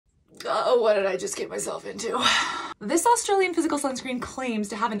What did I just get myself into? This Australian physical sunscreen claims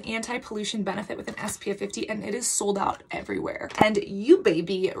to have an anti-pollution benefit with an SPF 50, and it is sold out everywhere. And you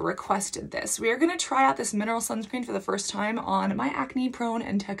baby requested this. We are gonna try out this mineral sunscreen for the first time on my acne-prone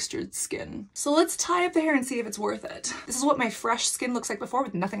and textured skin. So let's tie up the hair and see if it's worth it. This is what my fresh skin looks like before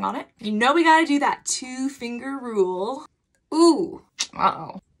with nothing on it. You know we gotta do that 2-finger rule. Ooh,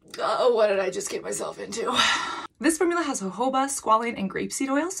 uh-oh. What did I just get myself into? This formula has jojoba, squalane, and grapeseed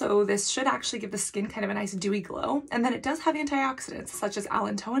oil, so this should actually give the skin kind of a nice dewy glow. And then it does have antioxidants such as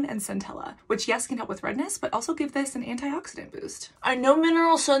allantoin and centella, which yes can help with redness, but also give this an antioxidant boost. I know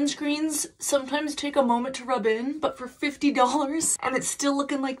mineral sunscreens sometimes take a moment to rub in, but for $50 and it's still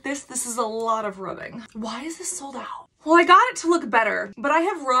looking like this is a lot of rubbing. Why is this sold out? Well, I got it to look better, but I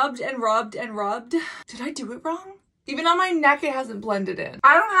have rubbed and rubbed and rubbed. Did I do it wrong? Even on my neck, it hasn't blended in.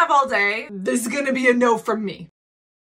 I don't have all day. This is gonna be a no from me.